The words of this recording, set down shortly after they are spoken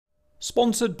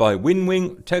Sponsored by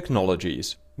Winwing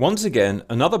Technologies. Once again,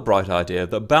 another bright idea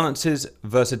that balances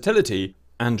versatility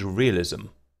and realism.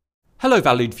 Hello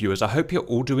valued viewers, I hope you're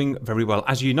all doing very well.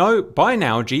 As you know, by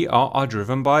now GR are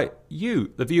driven by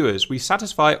you, the viewers. We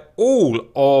satisfy all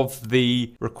of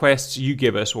the requests you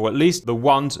give us, or at least the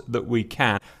ones that we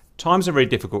can. Times are very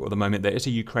difficult at the moment. There is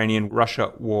a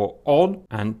Ukrainian-Russia war on,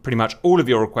 and pretty much all of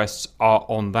your requests are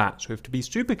on that. So we have to be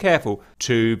super careful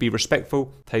to be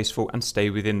respectful, tasteful, and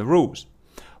stay within the rules.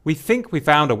 We think we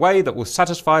found a way that will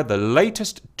satisfy the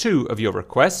latest two of your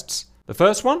requests. The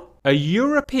first one, a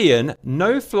European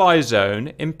no-fly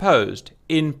zone imposed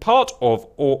in part of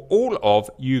or all of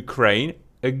Ukraine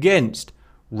against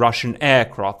Russian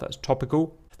aircraft. That's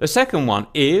topical. The second one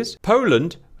is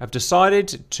Poland have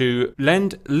decided to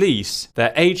lend lease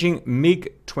their aging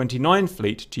Mig-29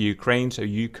 fleet to Ukraine so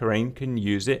Ukraine can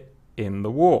use it in the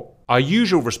war. Our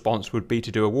usual response would be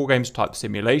to do a war games type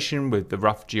simulation with the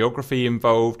rough geography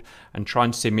involved and try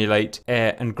and simulate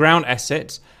air and ground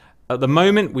assets. At the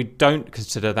moment, we don't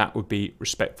consider that would be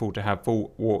respectful to have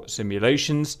full war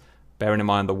simulations, bearing in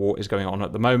mind the war is going on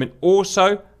at the moment.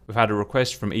 Also, we've had a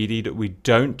request from ED that we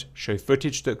don't show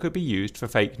footage that could be used for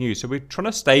fake news. So we're trying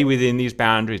to stay within these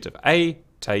boundaries of A,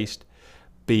 taste,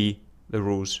 B, the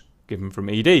rules given from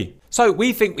ED. So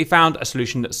we think we found a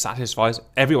solution that satisfies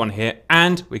everyone here,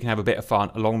 and we can have a bit of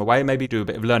fun along the way, maybe do a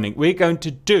bit of learning. We're going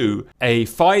to do a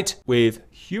fight with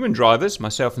human drivers,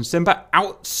 myself and Simba,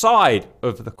 outside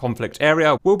of the conflict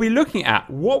area. We'll be looking at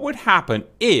what would happen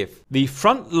if the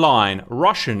frontline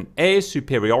Russian air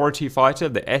superiority fighter,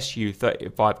 the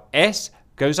Su-35S,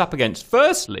 goes up against,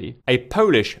 firstly, a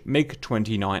Polish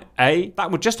Mig-29A.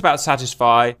 That would just about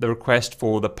satisfy the request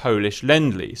for the Polish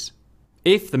Lend-Lease.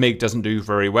 If the MiG doesn't do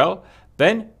very well,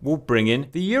 then we'll bring in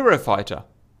the Eurofighter.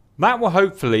 That will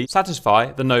hopefully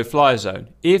satisfy the no-fly zone.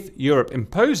 If Europe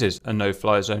imposes a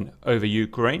no-fly zone over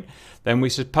Ukraine, then we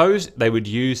suppose they would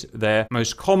use their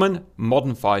most common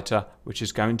modern fighter, which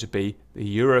is going to be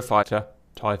the Eurofighter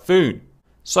Typhoon.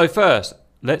 So first,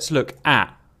 let's look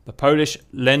at the Polish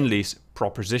Lend-Lease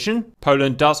proposition.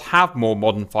 Poland does have more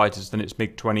modern fighters than its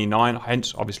Mig-29,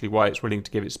 hence obviously why it's willing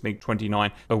to give its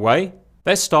Mig-29 away.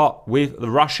 Let's start with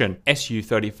the Russian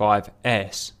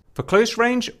Su-35S. For close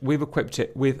range, we've equipped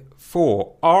it with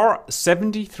 4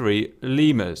 R-73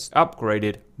 Lemas,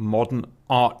 upgraded modern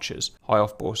Archers, high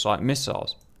off-bore sight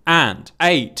missiles, and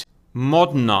 8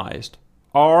 modernized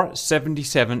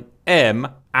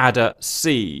R-77M Adder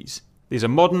Cs. These are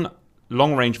modern,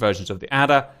 long-range versions of the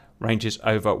Adder, ranges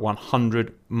over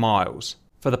 100 miles.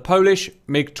 For the Polish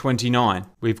Mig-29,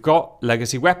 we've got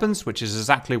legacy weapons, which is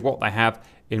exactly what they have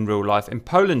in real life in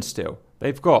Poland still.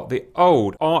 They've got the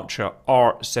old Archer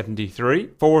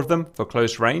R-73, 4 of them for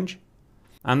close range,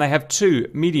 and they have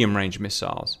 2 medium range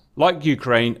missiles. Like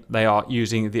Ukraine, they are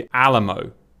using the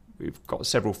Alamo. We've got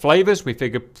several flavors. We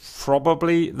figure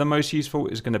probably the most useful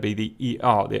is going to be the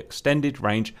ER, the extended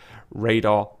range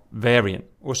radar variant.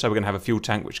 Also, we're going to have a fuel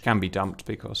tank which can be dumped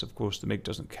because, of course, the MiG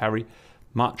doesn't carry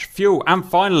much fuel. And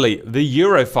finally, the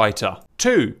Eurofighter.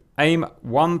 2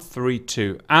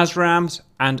 AIM-132 ASRAMs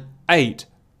and 8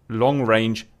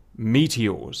 long-range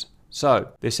Meteors.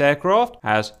 So, this aircraft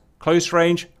has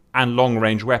close-range and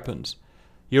long-range weapons.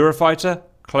 Eurofighter,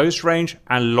 close-range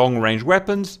and long-range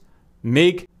weapons.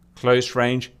 MiG,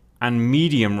 close-range and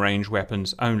medium-range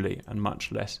weapons only, and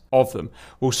much less of them.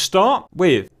 We'll start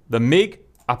with the MiG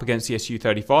up against the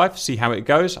Su-35, see how it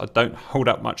goes. I don't hold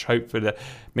up much hope for the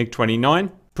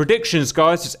Mig-29. Predictions,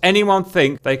 guys. Does anyone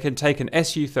think they can take an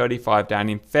Su-35 down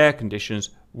in fair conditions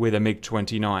with a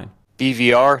Mig-29?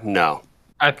 BVR, no.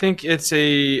 I think it's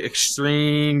a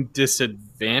extreme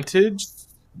disadvantage,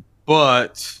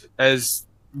 but as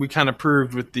we kind of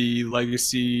proved with the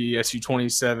legacy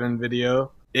Su-27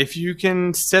 video, if you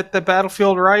can set the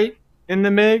battlefield right in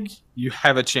the MiG, you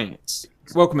have a chance.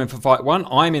 Welcome in for Fight 1.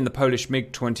 I'm in the Polish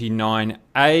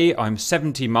Mig-29A. I'm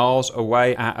 70 miles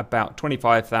away at about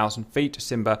 25,000 feet.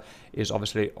 Simba is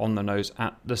obviously on the nose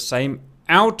at the same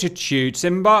altitude.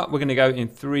 Simba, we're going to go in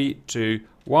 3, 2,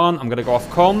 1. I'm going to go off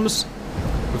comms.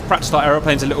 We've practiced our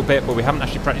aeroplanes a little bit, but we haven't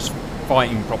actually practiced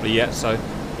fighting properly yet, so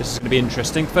this is going to be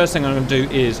interesting. First thing I'm going to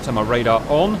do is turn my radar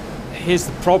on. Here's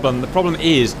the problem. The problem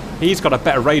is he's got a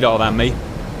better radar than me.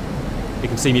 He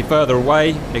can see me further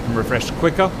away. He can refresh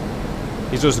quicker.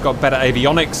 He's also got better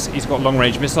avionics. He's got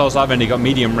long-range missiles. I've only got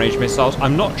medium-range missiles.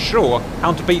 I'm not sure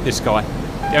how to beat this guy.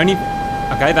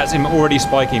 Okay, that's him already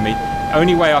spiking me. The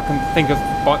only way I can think of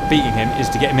beating him is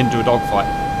to get him into a dogfight.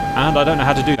 And I don't know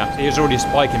how to do that. He is already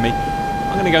spiking me.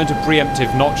 I'm going to go into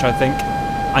preemptive notch, I think.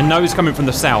 I know he's coming from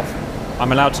the south.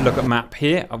 I'm allowed to look at map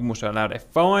here. I'm also allowed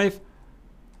F5.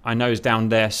 I know he's down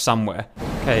there somewhere.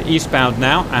 Okay, eastbound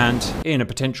now, and in a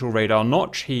potential radar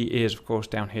notch. He is, of course,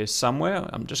 down here somewhere.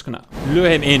 I'm just going to lure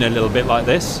him in a little bit like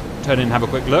this. Turn in and have a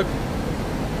quick look.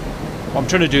 What I'm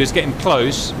trying to do is get him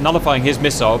close, nullifying his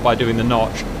missile by doing the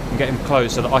notch, and get him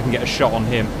close so that I can get a shot on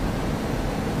him.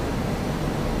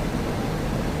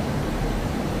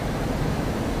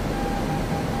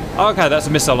 Okay, that's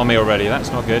a missile on me already. That's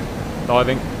not good.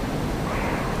 Diving.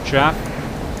 Chaff.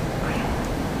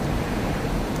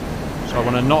 So I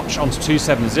want to notch onto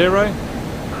 270.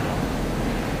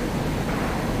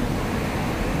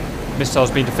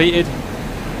 Missile's been defeated.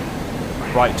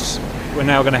 Right, we're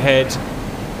now going to head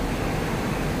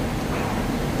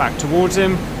back towards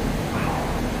him.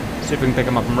 See if we can pick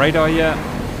him up on radar yet.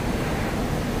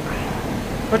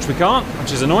 Which we can't,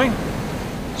 which is annoying.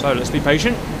 So let's be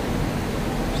patient.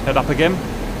 Let's head up again.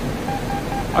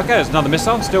 Okay, there's another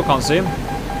missile. Still can't see him.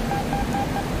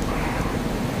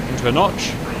 Into a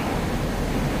notch.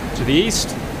 To the east.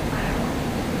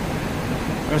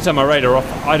 I'm going to turn my radar off.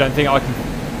 I don't think I can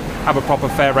have a proper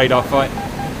fair radar fight.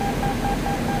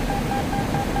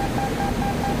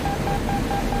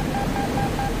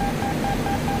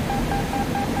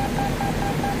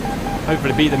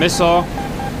 Hopefully beat the missile.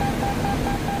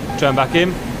 Turn back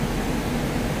in.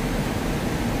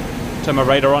 Turn my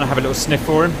radar on and have a little sniff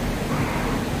for him.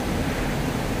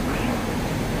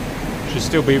 Should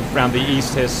still be around the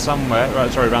east here somewhere.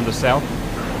 Right, sorry, around the south.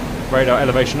 Radar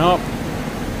elevation up.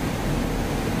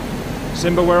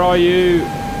 Simba, where are you?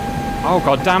 Oh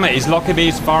god damn it, he's locking me,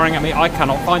 he's firing at me. I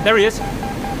cannot find. There he is.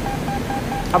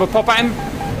 Have a pop at him.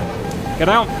 Get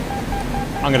out.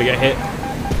 I'm gonna get hit.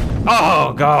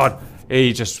 Oh god.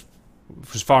 He just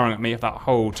was firing at me that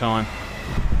whole time.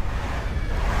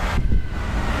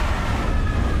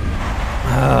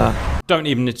 Don't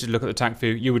even need to look at the tank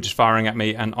view. You were just firing at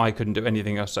me and I couldn't do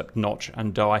anything else except notch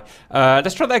and die.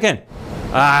 Let's try that again.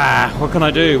 What can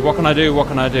I do? What can I do? What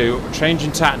can I do?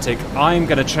 Changing tactic. I'm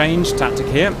going to change tactic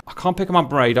here. I can't pick him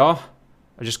up radar.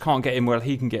 I just can't get him where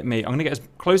he can get me. I'm going to get as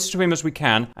close to him as we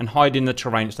can and hide in the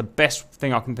terrain. It's the best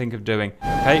thing I can think of doing.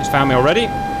 Okay, he's found me already.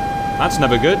 That's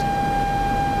never good.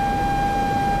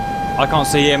 I can't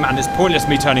see him and it's pointless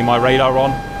me turning my radar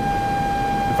on.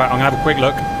 In fact, I'm going to have a quick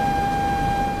look.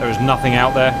 There is nothing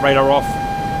out there. Radar off.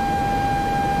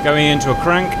 Going into a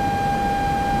crank.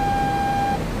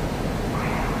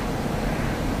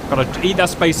 Got to eat that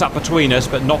space up between us,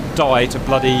 but not die to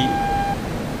bloody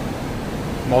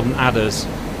modern adders.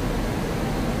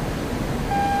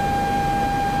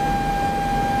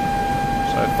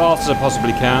 So fast as I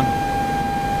possibly can.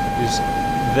 He's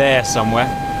there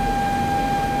somewhere.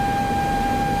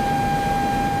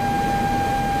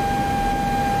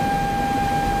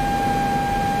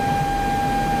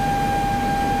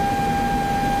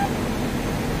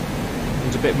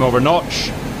 A bit more of a notch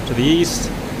to the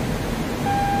east.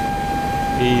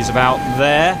 He's about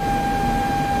there,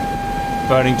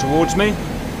 burning towards me.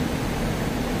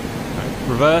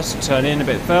 Reverse, turn in a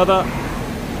bit further.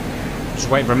 Just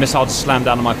waiting for a missile to slam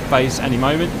down on my face any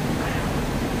moment.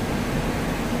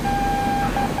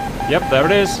 Yep, there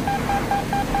it is.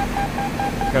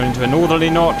 Going into a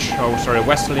northerly notch. Oh, sorry, a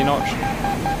westerly notch.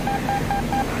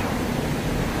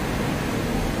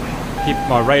 Keep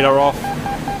my radar off.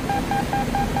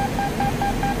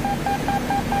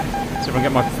 See if I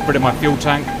can get rid of my fuel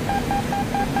tank.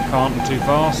 Can't, I'm too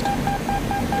fast.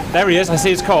 There he is, I see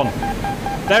his con.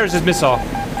 There is his missile.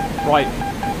 Right.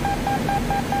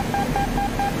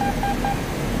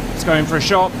 Let's go in for a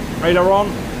shot. Radar on.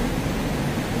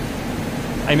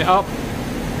 Aim it up.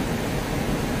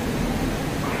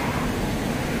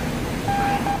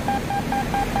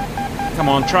 Come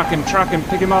on, track him,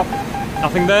 pick him up.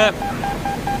 Nothing there.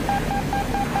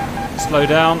 Slow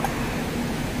down.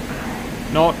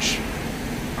 Notch.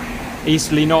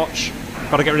 Easterly notch.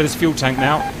 Got to get rid of this fuel tank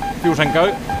now. Fuel tank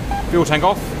go. Fuel tank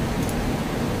off.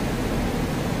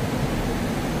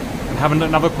 And having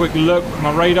another quick look at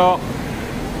my radar.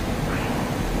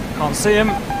 Can't see him.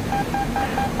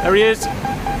 There he is.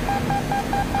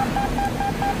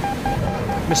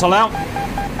 Missile out.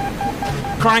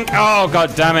 Crank. Oh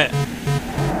god damn it.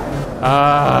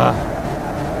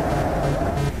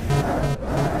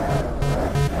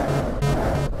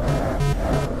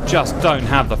 Just don't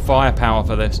have the firepower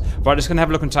for this. Right, just going to have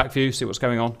a look on TAC view, see what's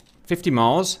going on. 50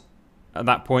 miles. At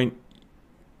that point,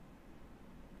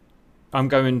 I'm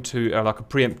going to like a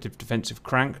preemptive defensive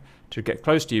crank to get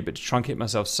close to you, but to try and keep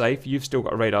myself safe. You've still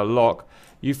got a radar lock.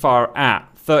 You fire at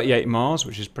 38 miles,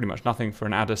 which is pretty much nothing for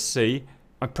an Adder C.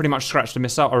 I pretty much scratched the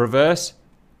missile. A reverse.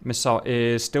 Missile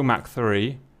is still Mach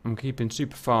 3. I'm keeping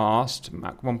super fast.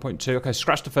 Mach 1.2. Okay,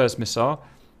 scratch the first missile.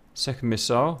 Second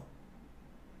missile.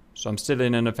 So I'm still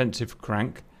in an offensive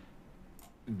crank.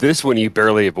 This one you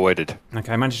barely avoided.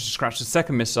 Okay, I managed to scratch the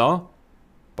second missile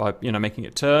by, you know, making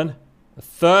it turn. The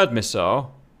third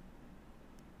missile.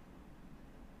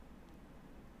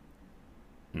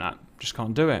 Nah, just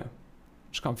can't do it.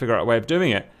 Just can't figure out a way of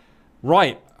doing it.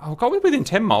 Right, I got within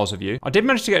 10 miles of you. I did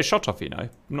manage to get a shot off, you know.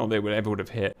 Not that it ever would have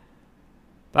hit.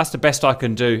 That's the best I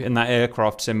can do in that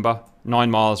aircraft, Simba.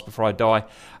 9 miles before I die.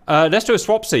 Let's do a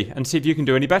swapsy and see if you can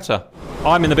do any better.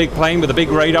 I'm in the big plane with the big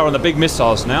radar and the big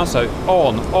missiles now, so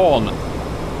on.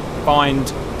 Find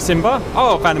Simba.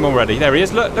 Oh, I found him already. There he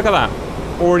is. Look at that.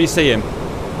 Already see him.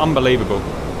 Unbelievable.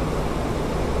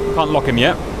 Can't lock him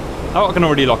yet. Oh, I can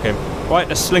already lock him. Right,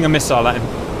 let's sling a missile at him.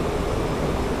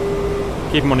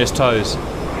 Keep him on his toes.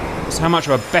 That's how much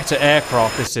of a better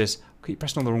aircraft this is. I keep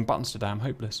pressing all the wrong buttons today. I'm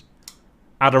hopeless.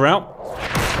 Adder out.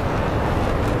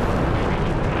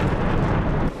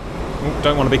 Oh,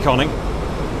 don't want to be conning.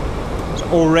 So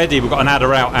already we've got an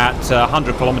adder out at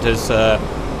 100 kilometers,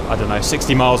 I don't know,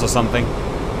 60 miles or something.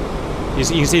 You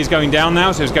can see he's going down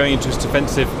now, so he's going into his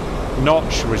defensive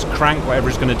notch, or his crank, whatever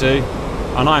he's going to do.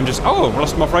 And I'm just, oh, I've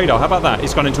lost him off radar. How about that?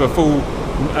 He's gone into a full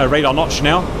radar notch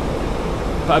now.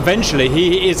 But eventually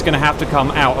he is going to have to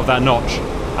come out of that notch.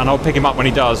 And I'll pick him up when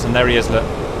he does, and there he is, look.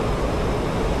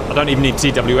 I don't even need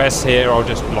TWS here, I'll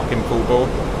just lock him full bore.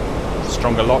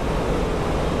 Stronger lock.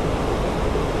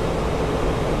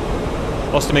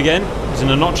 Lost him again. He's in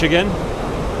a notch again.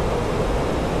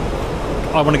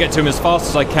 I want to get to him as fast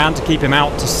as I can to keep him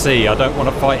out to sea. I don't want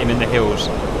to fight him in the hills.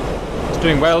 He's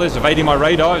doing well. He's evading my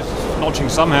radar. He's notching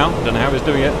somehow. I don't know how he's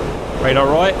doing it. Radar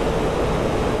right.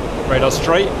 Radar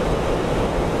straight.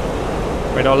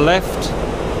 Radar left.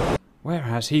 Where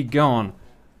has he gone?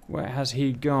 Where has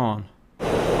he gone?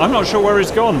 I'm not sure where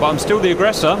he's gone, but I'm still the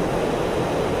aggressor.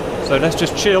 So let's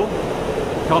just chill.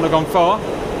 Can't have gone far.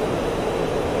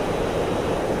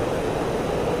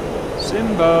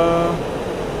 Simba,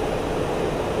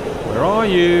 where are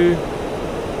you?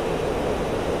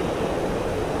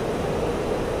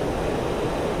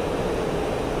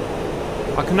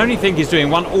 I can only think he's doing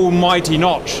one almighty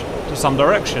notch to some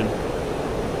direction.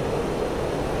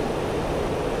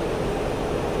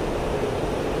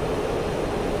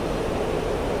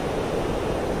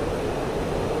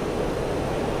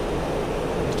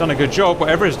 He's done a good job,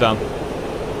 whatever he's done.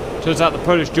 Turns out the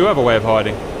Polish do have a way of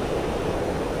hiding.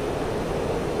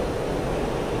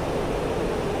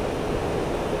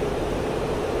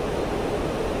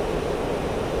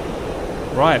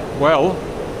 Right, well.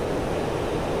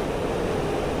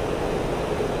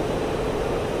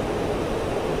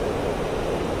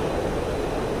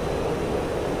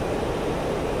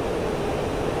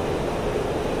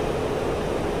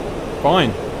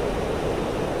 Fine.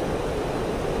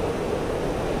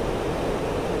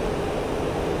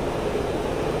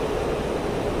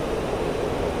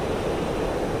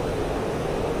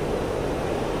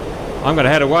 I'm going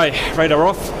to head away. Radar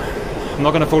off. I'm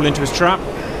not going to fall into his trap.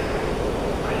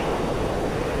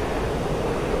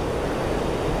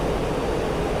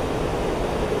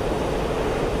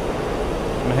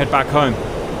 Head back home.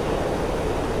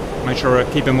 Make sure I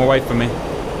keep him away from me.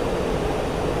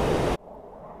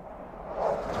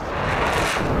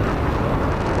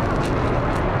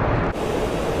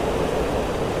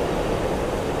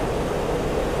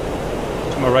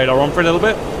 Turn my radar on for a little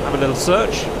bit. Have a little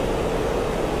search.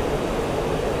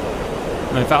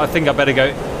 And in fact, I think I better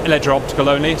go electro-optical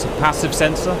only. It's a passive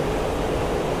sensor.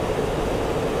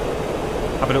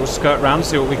 Have a little skirt round,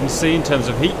 see what we can see in terms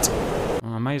of heat.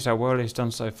 I'm amazed how well he's done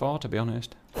so far, to be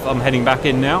honest. I'm heading back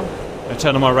in now. I'm going to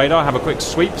turn on my radar, have a quick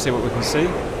sweep, see what we can see.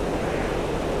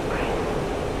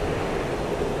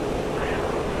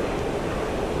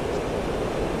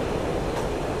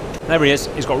 There he is.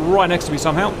 He's got right next to me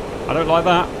somehow. I don't like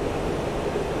that.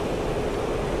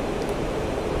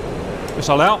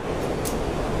 Missile out.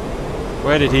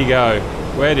 Where did he go?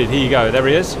 Where did he go? There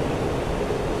he is.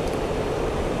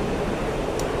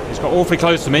 He's got awfully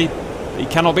close to me. He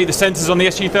cannot beat the sensors on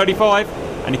the Su-35,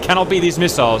 and he cannot beat these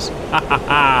missiles.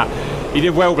 He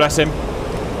did well, bless him.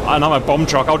 And I'm a bomb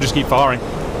truck, I'll just keep firing.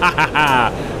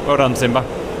 Well done, Simba.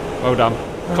 Well done.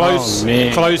 Close,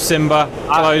 close, Simba.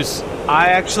 Close. I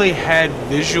actually had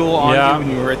visual on you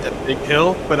when you were at that big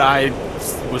hill, but I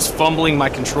was fumbling my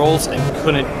controls and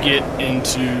couldn't get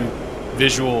into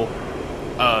visual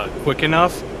quick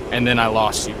enough. And then I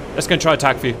lost you. Let's go try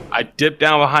attack for you. I dipped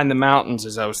down behind the mountains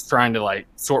as I was trying to like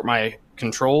sort my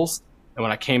controls, and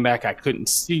when I came back I couldn't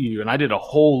see you, and I did a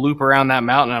whole loop around that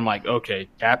mountain. I'm like, okay,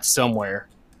 Cap's somewhere.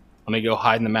 Let me go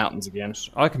hide in the mountains again.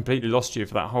 I completely lost you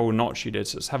for that whole notch you did,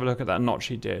 so let's have a look at that notch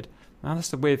he did. Now that's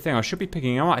the weird thing, I should be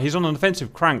picking him up. He's on an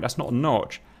offensive crank, that's not a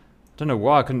notch. Don't know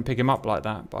why I couldn't pick him up like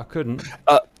that, but I couldn't.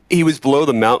 He was below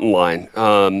the mountain line,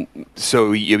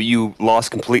 so you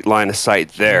lost complete line of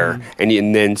sight there,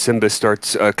 and then Simba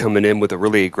starts coming in with a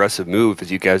really aggressive move as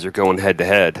you guys are going head to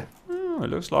head. Oh, it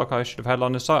looks like I should have had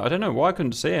line of sight. I don't know why I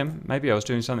couldn't see him. Maybe I was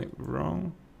doing something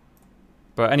wrong.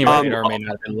 But anyway, Radar may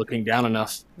not have been looking down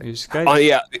enough. he escaped.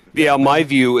 Yeah. My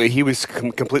view, he was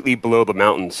completely below the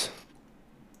mountains.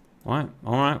 Right,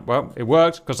 all right. Well, it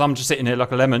worked because I'm just sitting here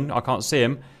like a lemon. I can't see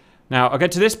him. Now I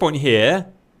get to this point here.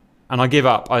 And I give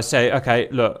up. I say, okay,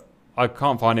 look, I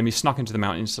can't find him. He snuck into the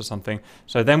mountains or something.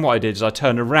 So then what I did is I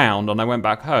turned around and I went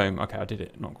back home. Okay, I did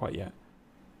it. Not quite yet.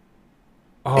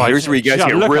 Oh, here's where you guys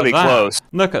get really close.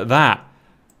 Look at that.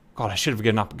 God, I should have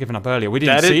given up earlier. We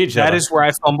didn't see each other. That is where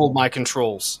I fumbled my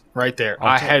controls. Right there.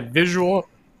 I had visual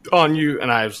on you, and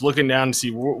I was looking down to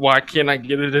see why can't I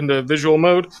get it into visual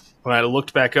mode. When I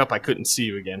looked back up, I couldn't see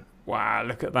you again. Wow,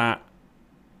 look at that.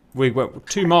 We were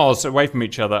 2 miles away from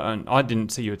each other, and I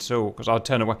didn't see you at all because I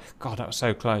turned away. God, that was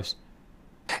so close.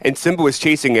 And Simba was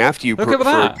chasing after you for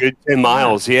a good 10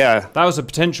 miles. Yeah, that was a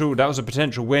potential. That was a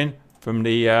potential win from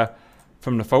the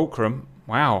Fulcrum.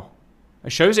 Wow,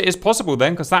 it shows it is possible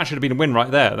then, because that should have been a win right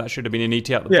there. That should have been an ET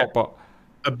at the top.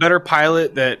 A better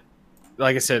pilot that,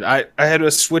 like I said, I had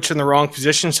a switch in the wrong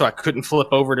position, so I couldn't flip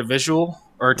over to visual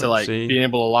or to being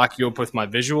able to lock you up with my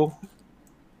visual.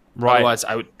 Right. Otherwise,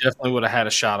 I definitely would have had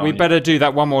a shot on you. We better do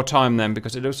that one more time then,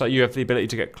 because it looks like you have the ability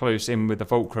to get close in with the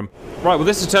Fulcrum. Right, well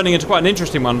this is turning into quite an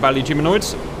interesting one, valued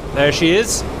humanoids. There she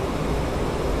is.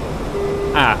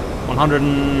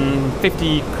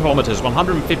 150 kilometers,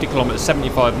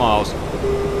 75 miles.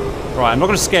 Right, I'm not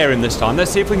going to scare him this time.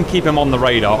 Let's see if we can keep him on the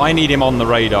radar. I need him on the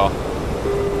radar.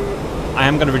 I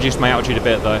am going to reduce my altitude a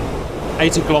bit though.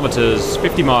 80 kilometers,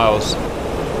 50 miles.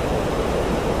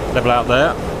 Level out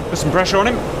there. Put some pressure on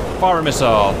him. Fire a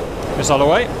missile. Missile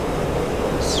away.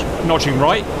 Notching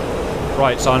right.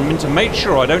 Right, so I'm going to make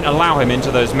sure I don't allow him into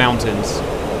those mountains.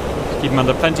 Keep him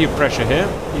under plenty of pressure here.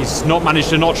 He's not managed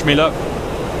to notch me, look.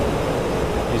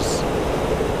 He's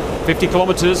 50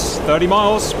 kilometers, 30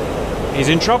 miles. He's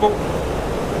in trouble.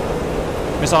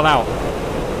 Missile out.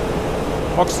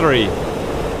 Fox 3.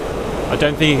 I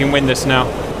don't think he can win this now.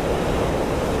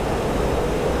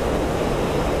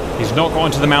 He's not got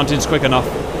into the mountains quick enough.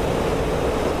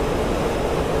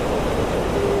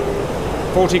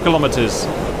 40 kilometers,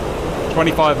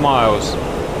 25 miles.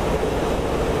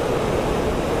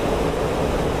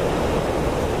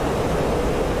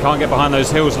 Can't get behind those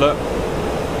hills, look.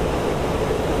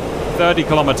 30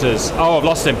 kilometers. Oh, I've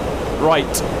lost him.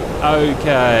 Right.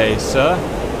 Okay, sir.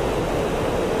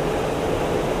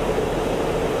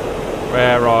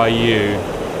 Where are you?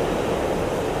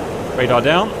 Radar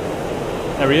down.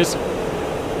 There he is.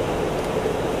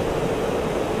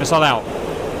 Missile out.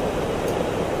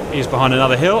 He's behind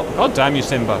another hill. God damn you,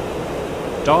 Simba.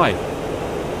 Die.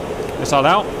 Missile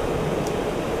out.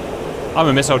 I'm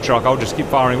a missile truck. I'll just keep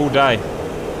firing all day.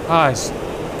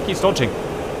 Keeps dodging.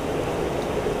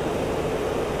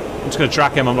 I'm just going to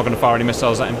track him. I'm not going to fire any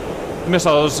missiles at him. The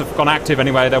missiles have gone active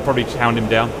anyway. They'll probably hound him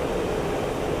down.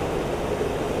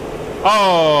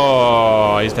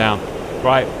 Oh, he's down.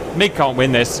 Right. Mig can't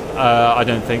win this, I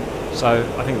don't think. So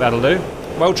I think that'll do.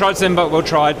 Well tried, Simba. Well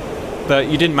tried. But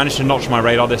you didn't manage to notch my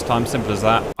radar this time, simple as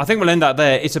that. I think we'll end that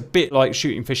there. It's a bit like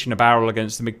shooting fish in a barrel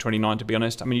against the Mig-29, to be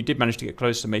honest. I mean, you did manage to get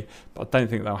close to me, but I don't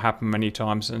think that'll happen many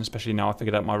times, and especially now I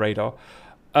figured out my radar.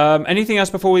 Anything else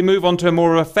before we move on to a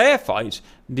more of a fair fight?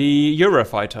 The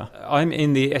Eurofighter. I'm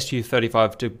in the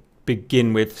Su-35 to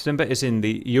begin with. Simba is in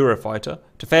the Eurofighter.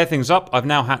 To fair things up, I've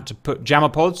now had to put jammer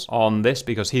pods on this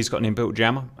because he's got an inbuilt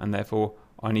jammer, and therefore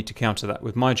I need to counter that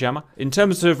with my jammer. In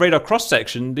terms of radar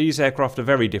cross-section, these aircraft are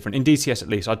very different. In DCS at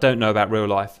least. I don't know about real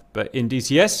life. But in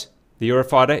DCS, the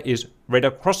Eurofighter is radar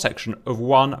cross-section of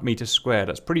 1 meter squared.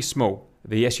 That's pretty small.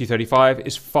 The Su-35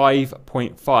 is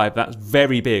 5.5. That's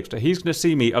very big. So he's going to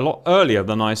see me a lot earlier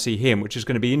than I see him, which is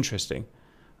going to be interesting.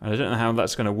 And I don't know how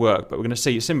that's going to work, but we're going to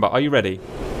see. Simba, are you ready?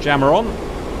 Jammer on.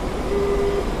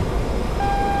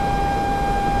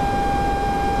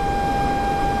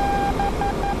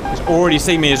 Already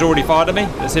seen me, has already fired at me.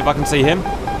 Let's see if I can see him.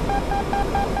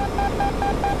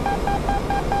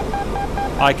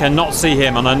 I cannot see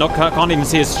him, and I can't even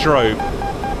see his strobe.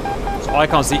 So I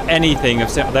can't see anything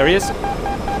of... There he is.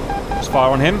 Let's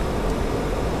fire on him.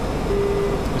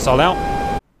 Missile out.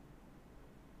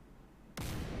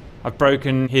 I've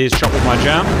broken his shot with my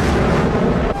jam.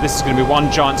 This is going to be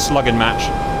one giant slugging match.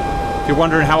 If you're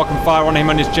wondering how I can fire on him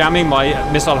when he's jamming, my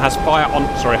missile has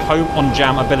home on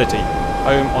jam ability.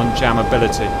 Home on jam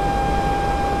ability.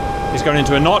 He's going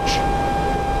into a notch.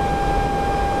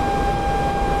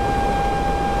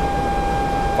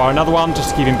 Fire another one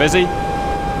just to keep him busy.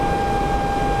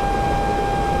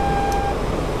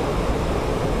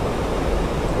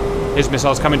 His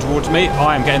missile's coming towards me.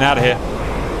 I am getting out of here.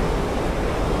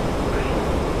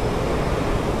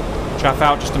 Chaff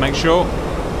out just to make sure.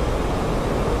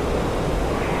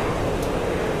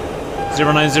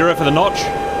 090 for the notch.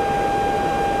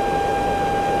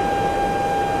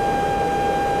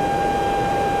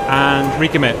 And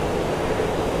recommit.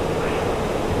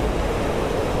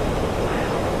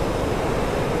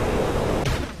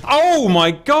 Oh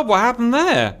my god, what happened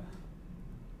there?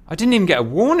 I didn't even get a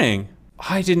warning.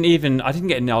 I didn't get an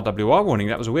LWI warning.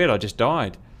 That was weird. I just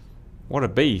died. What a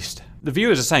beast. The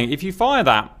viewers are saying, if you fire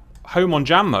that home on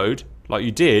jam mode, like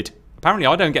you did, apparently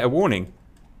I don't get a warning.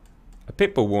 A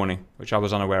pitbull warning, which I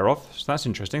was unaware of. So that's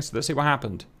interesting. So let's see what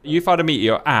happened. You fired a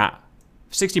meteor at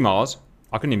 60 miles.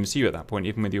 I couldn't even see you at that point,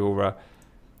 even with your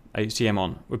ACM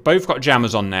on. We've both got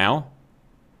jammers on now.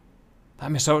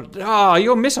 That missile... Ah,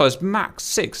 your missile is max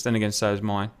 6, then again, so is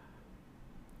mine.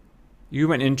 You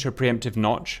went into a preemptive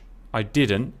notch. I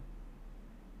didn't.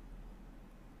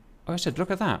 Oh, I said, look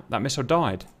at that. That missile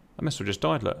died. That missile just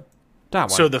died, look.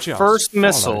 That so the first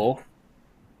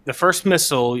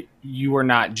missile, you were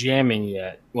not jamming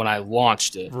yet when I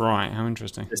launched it. Right, how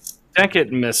interesting. The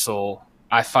second missile,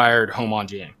 I fired home on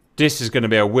jam. This is going to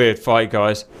be a weird fight,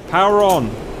 guys. Power on.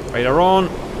 Radar on.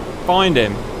 Find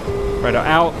him. Radar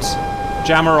out.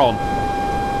 Jammer on.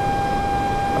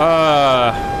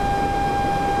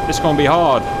 This is going to be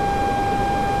hard.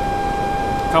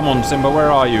 Come on, Simba,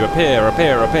 where are you? Appear,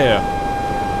 appear, appear.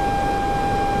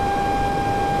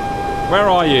 Where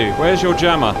are you? Where's your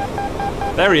jammer?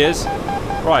 There he is.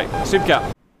 Right,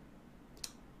 Supercap.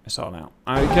 Missile now.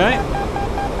 Okay.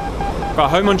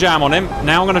 Got home on jam on him.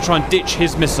 Now I'm going to try and ditch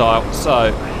his missile.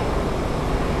 So.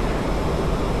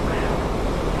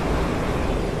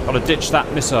 Got to ditch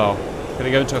that missile. Going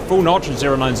to go into a full notch and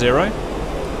 090.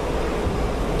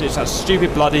 Ditch that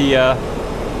stupid bloody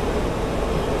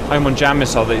home on jam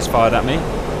missile that he's fired at me.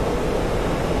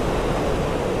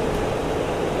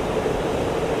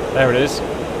 There it is.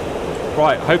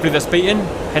 Right, hopefully that's beaten.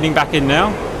 Heading back in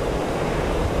now.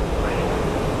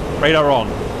 Radar on.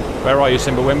 Where are you,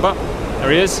 Simba Wimba?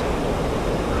 There he is.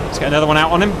 Let's get another one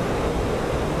out on him.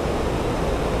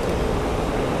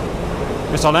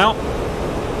 Missile out.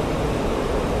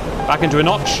 Back into a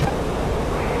notch.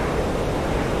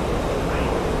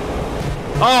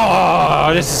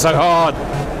 Oh, this is so hard.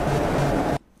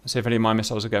 Let's see if any of my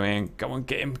missiles are going in. Go on,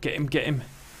 get him, get him, get him.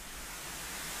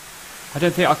 I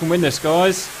don't think I can win this,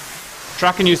 guys.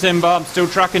 Tracking you, Simba. I'm still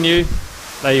tracking you.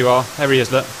 There you are. There he is,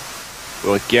 look.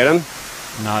 Will it get him?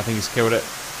 No, I think he's killed it.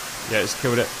 Yeah, it's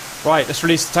killed it. Right, let's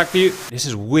release the attack view. This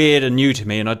is weird and new to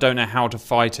me, and I don't know how to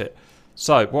fight it.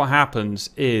 So, what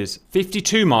happens is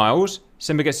 52 miles,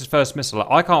 Simba gets his first missile.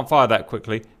 I can't fire that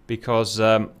quickly because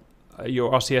your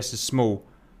RCS is small.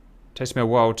 It takes me a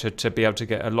while to be able to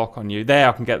get a lock on you. There,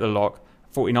 I can get the lock.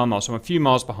 49 miles, so I'm a few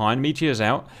miles behind. Meteor's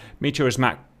out. Meteor is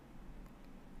Mach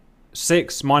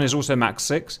 6. Mine is also Mach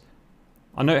 6.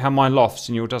 I note how mine lofts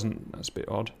and yours doesn't. That's a bit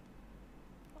odd.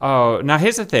 Oh, now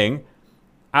here's the thing.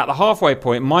 At the halfway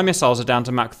point, my missiles are down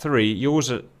to Mach 3. Yours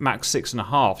are Mach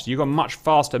 6.5. So you've got much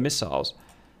faster missiles.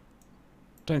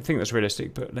 Don't think that's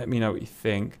realistic, but let me know what you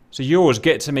think. So yours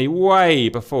get to me way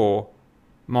before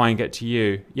mine get to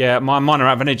you. Yeah, mine are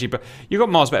out of energy, but you've got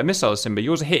miles better missiles, Simba.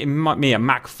 Yours are hitting me at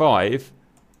Mach 5.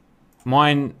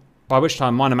 Mine, by which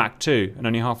time mine are Mach 2 and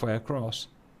only halfway across.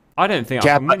 I don't think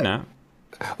I can win that.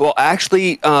 Well,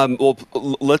 actually,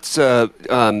 let's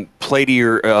play to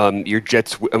your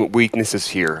jet's weaknesses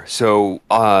here. So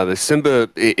Simba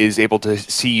is able to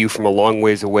see you from a long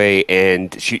ways away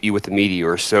and shoot you with a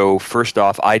meteor. So first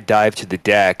off, I dive to the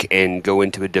deck and go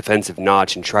into a defensive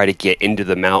notch and try to get into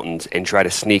the mountains and try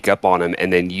to sneak up on him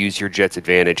and then use your jet's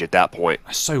advantage at that point.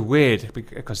 That's so weird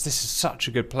because this is such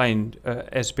a good plane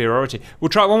superiority. We'll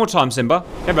try it one more time, Simba.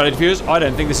 Okay, valid viewers, I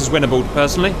don't think this is winnable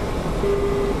personally.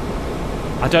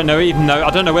 I don't know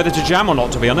whether to jam or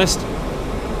not, to be honest.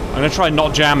 I'm going to try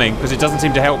not jamming because it doesn't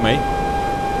seem to help me.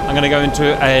 I'm going to go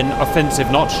into an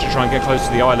offensive notch to try and get close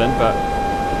to the island, but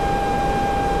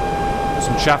put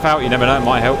some chaff out, you never know, it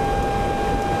might help.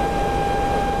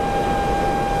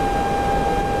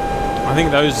 I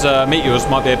think those meteors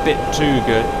might be a bit too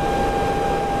good.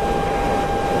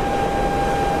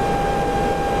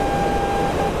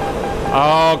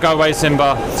 Oh, go away,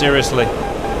 Simba. Seriously.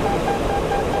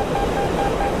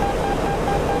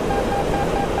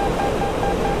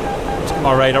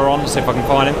 My radar on, see if I can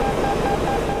find him.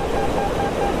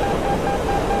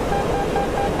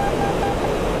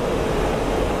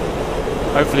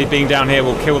 Hopefully being down here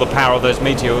will kill the power of those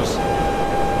meteors.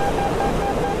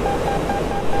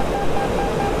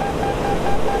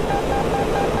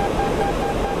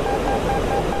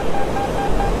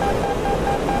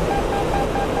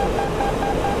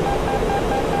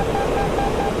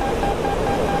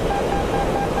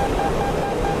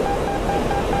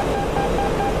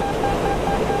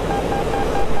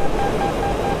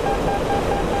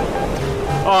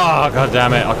 Oh, god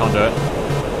damn it. I can't do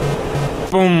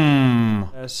it. Boom.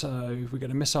 So we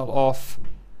get a missile off.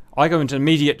 I go into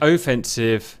immediate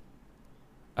offensive.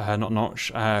 Not notch.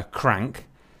 Crank.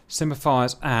 Simba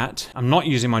fires at. I'm not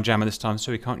using my jammer this time,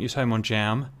 so we can't use home on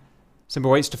jam. Simba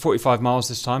waits to 45 miles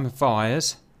this time and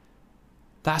fires.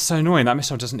 That's so annoying. That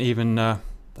missile doesn't even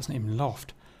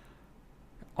loft.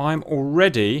 I'm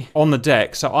already on the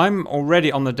deck, so I'm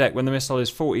already on the deck when the missile is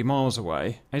 40 miles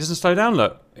away. It doesn't slow down,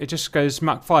 look. It just goes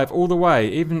Mach 5 all the way,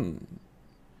 even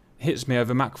hits me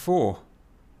over Mach 4.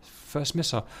 First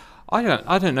missile. I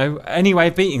don't know any way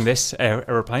of beating this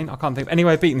aeroplane. I can't think of any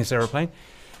way of beating this aeroplane.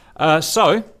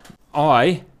 So,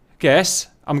 I guess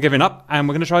I'm giving up, and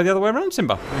we're going to try the other way around,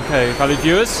 Simba. Okay, valued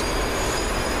viewers.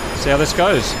 See how this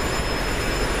goes.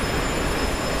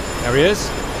 There he is.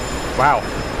 Wow.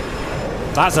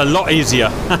 That's a lot easier.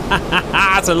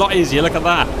 That's a lot easier. Look at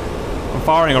that. I'm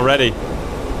firing already.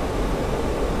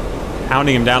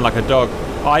 Hounding him down like a dog.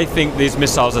 I think these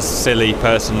missiles are silly,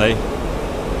 personally.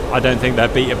 I don't think they're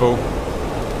beatable.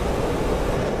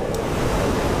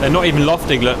 They're not even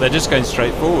lofting, look. They're just going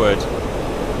straight forward.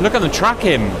 Look at them track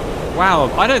him.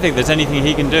 Wow. I don't think there's anything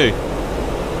he can do.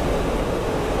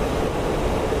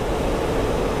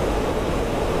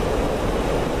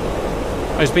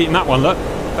 Oh, he's beating that one, look.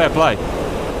 Fair play.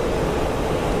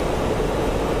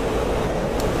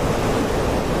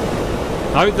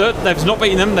 No, they've not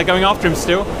beaten them. They're going after him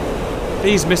still.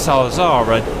 These missiles are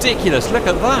ridiculous. Look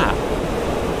at that.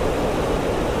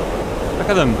 Look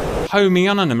at them homing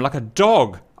in on him like a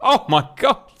dog. Oh my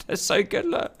god, they're so good.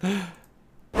 Look.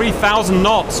 3,000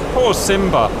 knots. Poor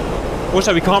Simba.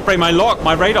 Also, we can't break my lock.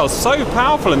 My radar's so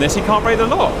powerful in this, he can't break the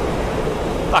lock.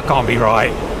 That can't be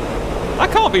right.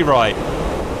 That can't be right.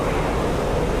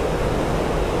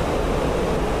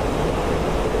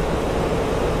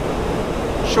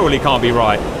 Surely can't be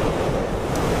right.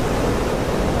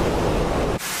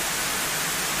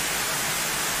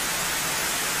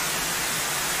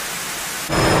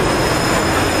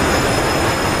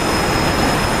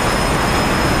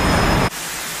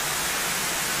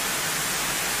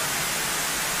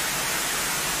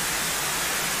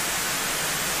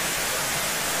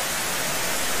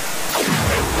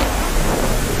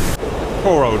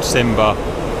 Poor old Simba.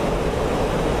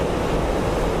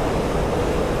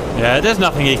 Yeah, there's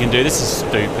nothing he can do. This is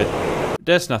stupid.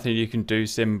 There's nothing you can do,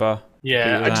 Simba.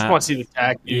 Yeah, I just want to see the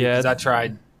tag. Yeah, because I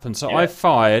tried. And so I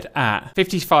fired at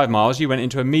 55 miles. You went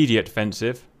into immediate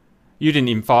defensive. You didn't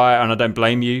even fire, and I don't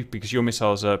blame you because your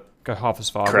missiles go half as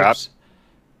far. Crap. Oops.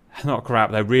 Not crap.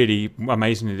 They're really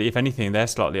amazingly. If anything, they're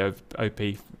slightly OP.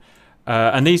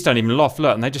 And these don't even loft.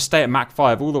 Look, and they just stay at Mach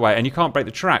 5 all the way, and you can't break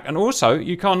the track. And also,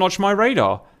 you can't notch my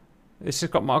radar.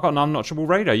 I've got an unnotchable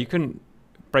radar. You couldn't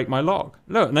break my lock.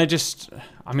 Look, and they just,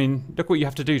 I mean, look what you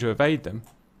have to do to evade them.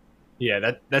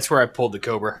 Yeah, that's where I pulled the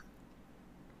Cobra.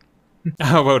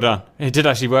 Oh, well done. It did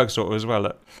actually work sort of as well.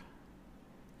 Look.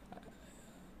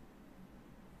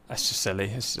 That's just silly.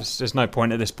 There's no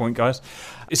point at this point, guys.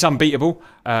 It's unbeatable.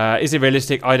 Is it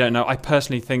realistic? I don't know. I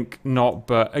personally think not.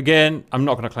 But again, I'm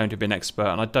not going to claim to be an expert,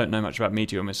 and I don't know much about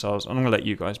meteor missiles. I'm going to let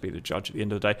you guys be the judge at the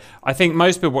end of the day. I think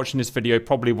most people watching this video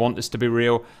probably want this to be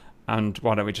real, and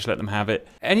why don't we just let them have it?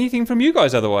 Anything from you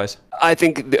guys otherwise? I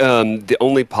think the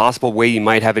only possible way you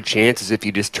might have a chance is if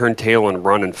you just turn tail and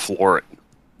run and floor it.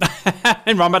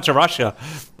 And run back to Russia.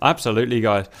 Absolutely,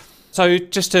 guys. So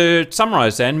just to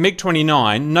summarise then,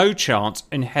 Mig-29, no chance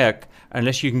in heck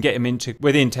unless you can get him into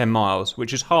within 10 miles,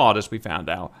 which is hard as we found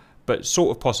out, but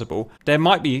sort of possible. There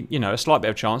might be, you know, a slight bit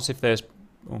of chance if there's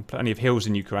plenty of hills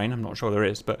in Ukraine. I'm not sure there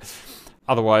is, but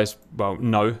otherwise, well,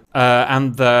 no.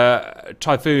 And the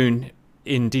Typhoon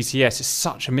in DCS is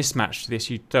such a mismatch to the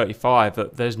Su-35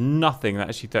 that there's nothing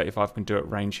that Su-35 can do at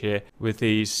range here with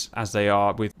these as they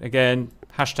are. With, again,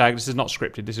 hashtag, this is not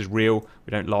scripted, this is real.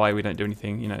 We don't lie, we don't do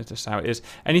anything, you know, it's just how it is.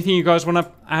 Anything you guys want to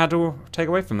add or take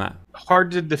away from that?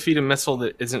 Hard to defeat a missile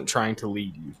that isn't trying to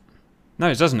lead you. No,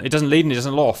 it doesn't. It doesn't lead and it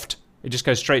doesn't loft. It just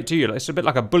goes straight to you. It's a bit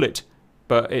like a bullet,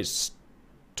 but it's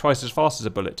twice as fast as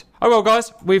a bullet. Oh well,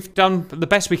 guys, we've done the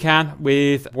best we can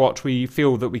with what we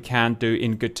feel that we can do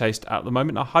in good taste at the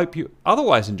moment. I hope you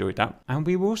otherwise enjoyed that, and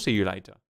we will see you later.